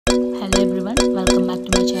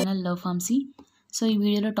Love pharmacy. So ఈ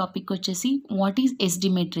వీడియోలో topic వచ్చేసి వాట్ ఈజ్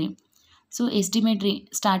ఎసిడిమెట్రీ. సో ఎసిడిమెట్రీ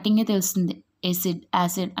స్టార్టింగే తెలుస్తుంది.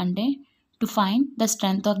 యాసిడ్ అంటే to find the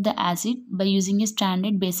strength of the acid by using a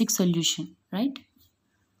standard basic solution, right?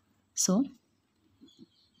 So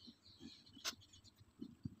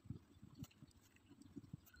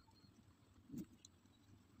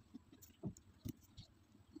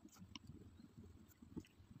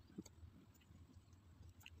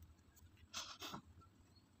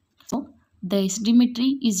the acidimetry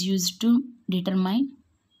is used to determine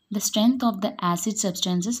the strength of the acid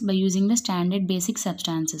substances by using the standard basic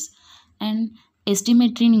substances. And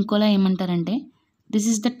acidimetry in inkola emantarante, this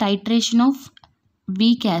is the titration of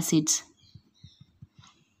weak acids.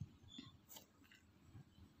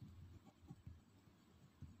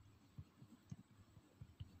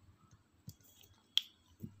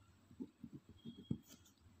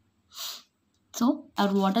 So, or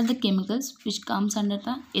what are the chemicals which comes under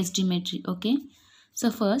the acidimetry? Okay, so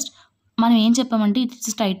first మనం ఏం చెప్పామంటే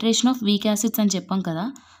it's titration of week acids అని చెప్పాం కదా.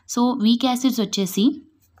 So weak acids వచ్చేసి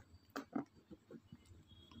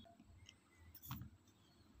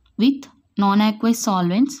with non aqueous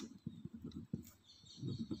solvents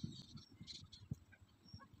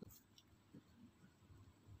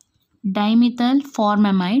dimethyl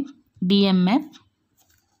ఫార్మమైడ్ DMF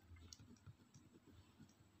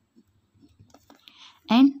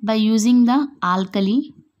and by using the alkali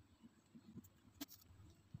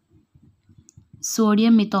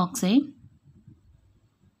sodium methoxide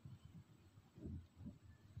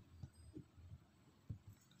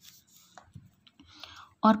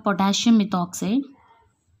or potassium methoxide,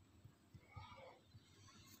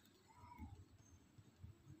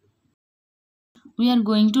 we are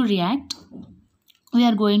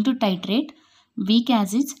going to titrate weak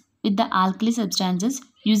acids with the alkali substances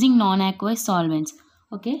using non-aqueous solvents.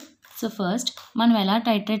 Okay, so first మనం ఎలా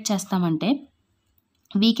titrate చేస్తామంటే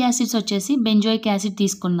week acids వచ్చేసి benzoic acid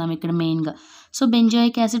తీసుకుందాం ఇక్కడ మెయిన్గా. So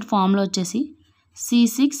benzoic acid ఫామ్లో వచ్చేసి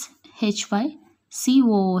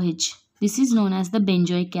C6H5COOH. This is known as the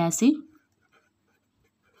benzoic acid.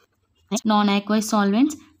 Non aqueous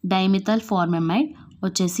solvents dimethyl ఫార్మమైడ్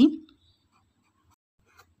వచ్చేసి,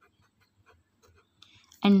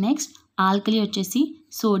 అండ్ నెక్స్ట్ ఆల్కలీ వచ్చేసి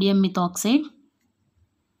సోడియం మిథాక్సైడ్.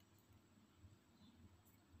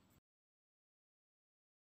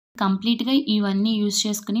 కంప్లీట్గా ఇవన్నీ యూజ్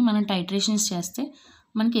చేసుకుని మనం టైట్రేషన్స్ చేస్తే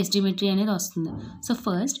మనకి ఎసిడిమెట్రీ అనేది వస్తుంది. సో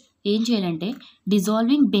ఫస్ట్ ఏం చేయాలంటే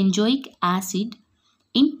dissolving benzoic acid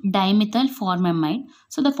in dimethyl ఫార్మమైడ్.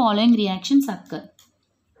 So the following reactions అక్కర్.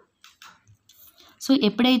 So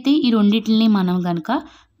ఎప్పుడైతే ఈ రెండింటిని మనం కనుక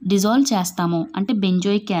డిజాల్వ్ చేస్తామో అంటే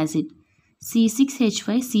benzoic acid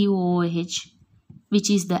C6H5COOH which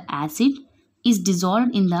is the acid is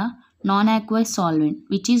dissolved in the non-aqueous solvent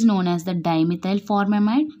which is known as the dimethyl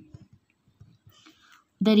formamide.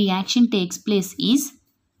 The reaction takes place is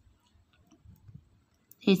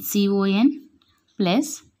HCON plus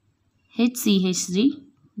HCH3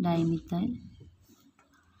 dimethyl.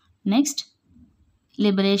 Next,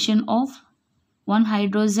 liberation of one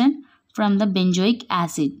hydrogen from the benzoic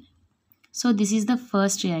acid. So this is the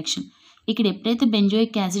first reaction. ఇక్కడ ఎప్పుడైతే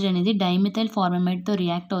benzoic acid అనేది dimethyl ఫార్మమైడ్తో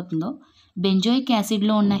react అవుతుందో benzoic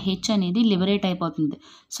యాసిడ్లో ఉన్న H అనేది liberate అయిపోతుంది.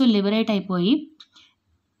 So liberate అయిపోయి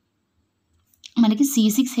మనకి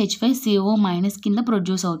C6H5CO- కింద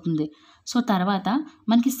ప్రొడ్యూస్ అవుతుంది. సో తర్వాత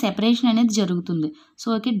మనకి సెపరేషన్ అనేది జరుగుతుంది. సో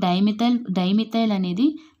ఓకే, డైమిథైల్ అనేది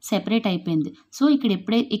సెపరేట్ అయిపోయింది. సో ఇక్కడ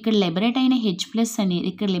లిబరేట్ అయిన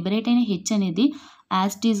హెచ్ అనేది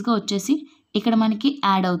యాసిటీస్గా వచ్చేసి ఇక్కడ మనకి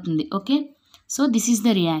యాడ్ అవుతుంది. Okay, so this is the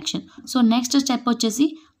reaction. So next step వచ్చేసి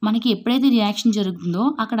మనకి ఎప్పుడైతే రియాక్షన్ జరుగుతుందో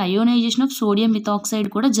అక్కడ అయోనైజేషన్ ఆఫ్ సోడియం మిథాక్సైడ్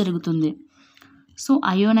కూడా జరుగుతుంది. So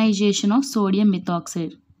ionisation of sodium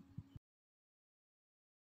methoxide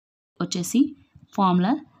వచ్చేసి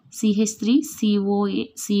ఫార్ములా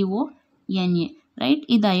CH3CONA, రైట్?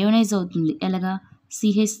 ఇది అయోనైజ్ అవుతుంది ఎలాగా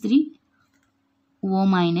CH3O-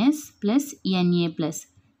 ప్లస్ Na+.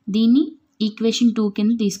 దీన్ని ఈక్వేషన్ 2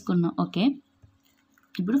 కింద తీసుకున్నాం. ఓకే,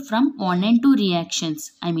 ఇప్పుడు from 1 and 2 reactions,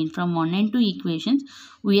 from 1 and 2 equations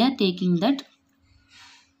we are taking that.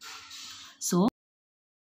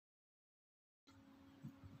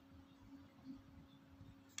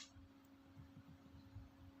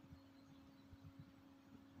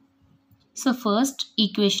 So first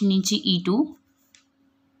equation నుంచి E2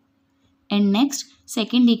 and next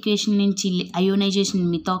second equation నుంచి ionization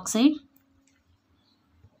methoxide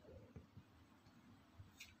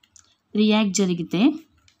రియాక్ట్ జరిగితే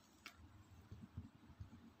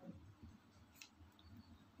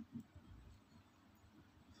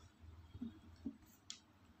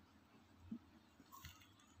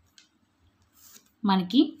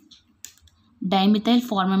మనకి డైమిథైల్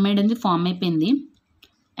ఫార్మమైడ్ అనేది ఫామ్ అయిపోయింది.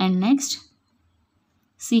 అండ్ నెక్స్ట్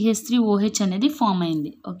CH3OH అనేది ఫామ్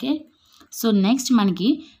అయింది. ఓకే, సో నెక్స్ట్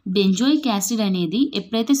మనకి బెంజోయిక్ యాసిడ్ అనేది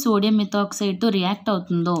ఎప్పుడైతే సోడియం మిథాక్సైడ్తో రియాక్ట్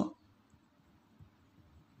అవుతుందో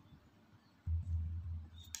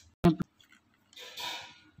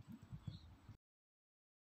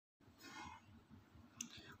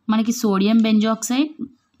మనకి sodium బెంజాక్సైడ్,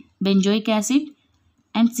 benzoic acid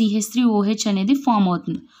and CH3OH అనేది ఫామ్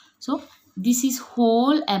అవుతుంది. So this is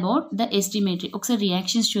whole about the ఎస్టిమేటరీ. ఒకసారి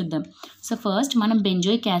రియాక్షన్స్ చూద్దాం. సో ఫస్ట్ మనం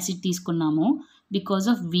బెంజోయిక్ యాసిడ్ తీసుకున్నాము because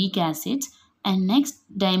of week acids. And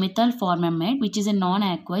next dimethyl ఫార్మమైడ్ which is a non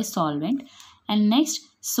ఆక్వైజ్ solvent. And next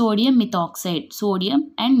sodium methoxide,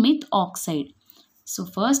 sodium and myth oxide. So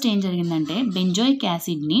first ఏం జరిగిందంటే benzoic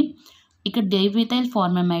యాసిడ్ని ఇక్కడ dimethyl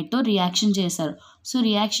ఫార్మమైడ్తో reaction చేశారు. So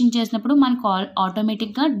reaction చేసినప్పుడు మనకు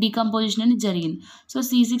ఆటోమేటిక్గా decomposition అనేది జరిగింది. సో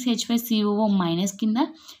C6H5COO- కింద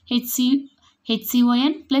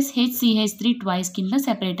HCON ప్లస్ HCH3 ట్వైస్ కింద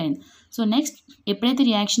సెపరేట్ అయింది. సో నెక్స్ట్ ఎప్పుడైతే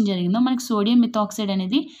రియాక్షన్ జరిగిందో మనకు సోడియం మిథాక్సైడ్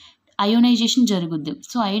అనేది అయోనైజేషన్ జరుగుద్ది.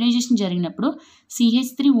 సో అయోనైజేషన్ జరిగినప్పుడు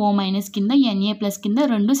CH3O- కింద Na+ కింద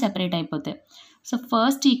రెండు సెపరేట్ అయిపోతాయి. సో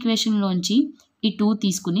ఫస్ట్ ఈక్వేషన్లోంచి ఈ 2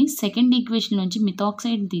 తీసుకుని సెకండ్ ఈక్వేషన్ నుంచి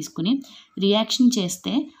మిథాక్సైడ్ తీసుకుని రియాక్షన్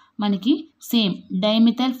చేస్తే మనకి సేమ్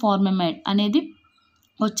డైమిథైల్ ఫార్మమైడ్ అనేది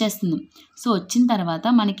వచ్చేస్తుంది. సో వచ్చిన తర్వాత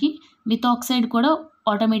మనకి మిథాక్సైడ్ కూడా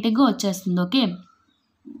ఆటోమేటిక్గా వచ్చేస్తుంది. Okay,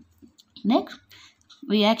 next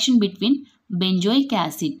reaction between benzoic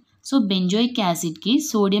acid. So benzoic యాసిడ్కి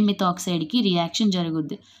sodium మిథాక్సైడ్కి reaction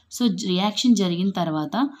జరుగుద్ది. సో రియాక్షన్ జరిగిన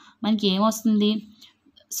తర్వాత మనకి ఏమొస్తుంది,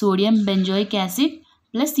 sodium benzoic acid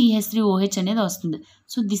plus CH3OH అనేది వస్తుంది.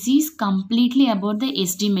 So this is completely about the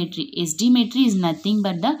ఎస్టిమేటరీ. ఎస్టిమేటరీ is nothing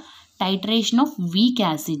but the titration of weak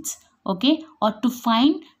acids, okay, or to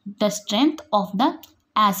find the strength of the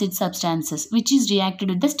acid substances which is reacted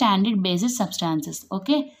with the standard basic substances.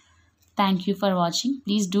 Okay, thank you for watching.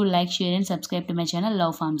 Please do like, share and subscribe to my channel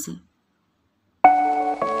Love Pharmacy.